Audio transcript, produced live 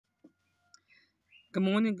Good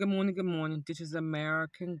morning, good morning, good morning. This is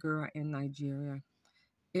American Girl in Nigeria.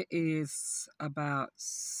 It is about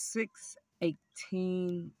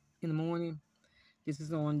 6:18 in the morning. This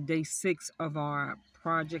is on day 6 of our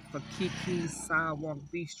project for Kiki's Sidewalk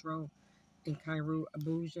Bistro in Cairo,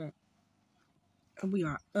 Abuja. And we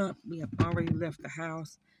are up. We have already left the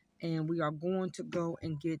house and we are going to go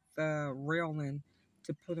and get the railing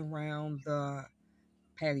to put around the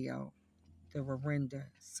patio, the veranda,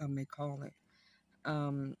 some may call it.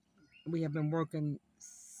 Um, we have been working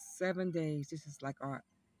 7 days. This is like our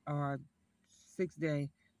 6th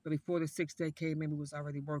day. But before the 6th day came in, we was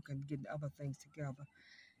already working, getting other things together.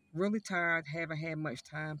 Really tired, haven't had much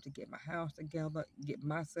time to get my house together, get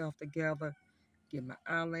myself together, get my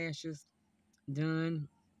eyelashes done.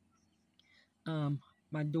 Um,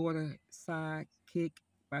 my daughter sidekick,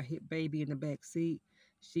 my hit baby in the back seat.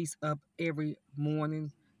 She's up every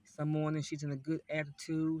morning. Some mornings she's in a good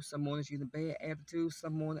attitude. Some mornings she's in a bad attitude.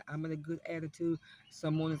 Some mornings I'm in a good attitude.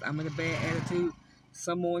 Some mornings I'm in a bad attitude.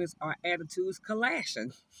 Some mornings our attitudes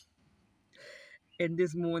clashing. And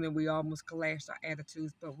this morning we almost clashed our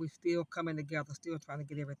attitudes, but we're still coming together, still trying to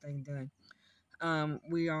get everything done.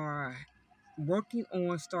 We are working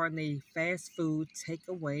on starting a fast food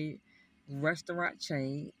takeaway restaurant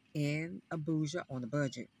chain in Abuja on a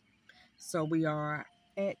budget. So we are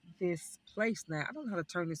at this place now. I don't know how to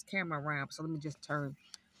turn this camera around, so let me just turn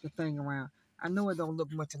the thing around. I know it don't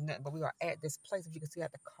look much of nothing, but we are at this place. If you can see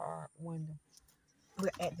out the car window,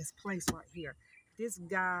 we're at this place right here. This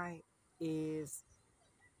guy is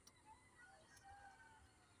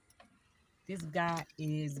this guy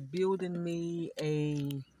is building me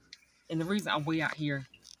a, and the reason I'm way out here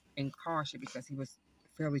in Carship because he was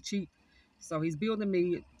fairly cheap. So he's building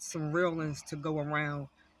me some railings to go around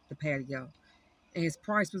the patio. And his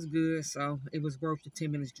price was good, so it was worth the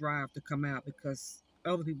 10 minutes drive to come out because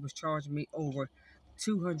other people was charging me over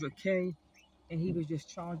 200K and he was just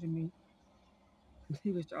charging me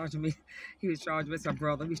he was charging me he was charging me, it's my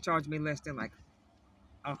brother, he was charging me less than like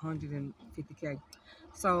 150K.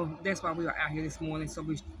 So that's why we are out here this morning. So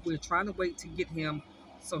we're trying to wait to get him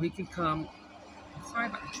so he can come. Sorry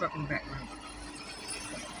about the truck in the background.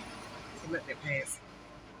 So let that pass.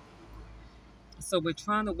 So we're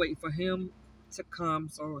trying to wait for him to come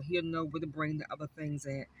so he'll know where to bring the other things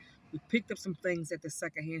at. We picked up some things at the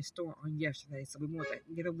secondhand store on yesterday, so we want to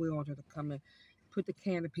get a welder to come and put the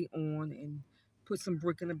canopy on and put some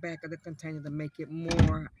brick in the back of the container to make it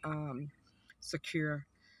more secure.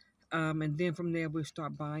 And then from there we'll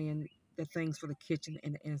start buying the things for the kitchen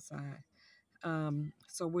and the inside.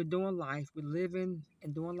 So we're doing life. We're living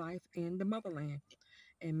and doing life in the motherland.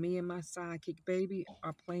 And me and my sidekick baby,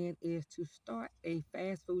 our plan is to start a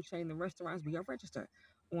fast food chain of restaurants. We are registered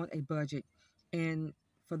on a budget. And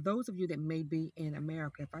for those of you that may be in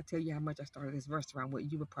America, if I tell you how much I started this restaurant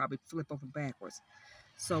with, you would probably flip over backwards.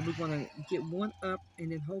 So we're going to get one up,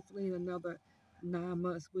 and then hopefully in another 9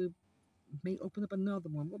 months, we may open up another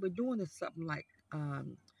one. What we're doing is something like,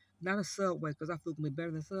 not a Subway, because I feel going to be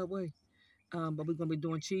better than Subway, but we're gonna be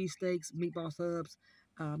doing cheesesteaks, meatball subs.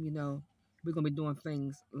 You know, we're gonna be doing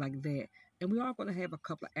things like that, and we are gonna have a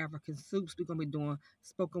couple of African soups. We're gonna be doing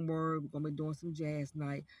spoken word. We're gonna be doing some jazz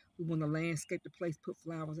night. We want to landscape the place, put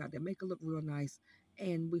flowers out there, make it look real nice,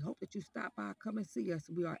 and we hope that you stop by, come and see us.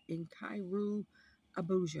 We are in Cairo,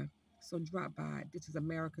 Abuja, so drop by. This is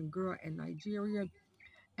American Girl in Nigeria,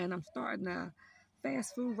 and I'm starting a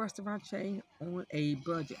fast food restaurant chain on a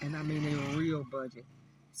budget, and I mean a real budget.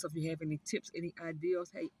 So if you have any tips, any ideas,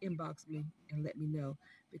 hey, inbox me and let me know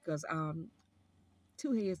because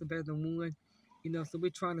two heads are better than one. So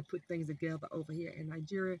we're trying to put things together over here in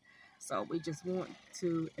Nigeria. So we just want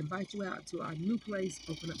to invite you out to our new place,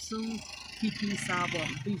 open up soon, PP Sidewalk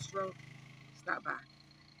Bistro. Stop by.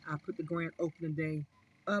 I'll put the grand opening day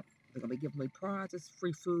up. They're gonna be giving away prizes,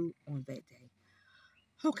 free food on that day.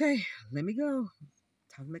 Okay, let me go.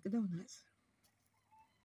 Time to make the donuts.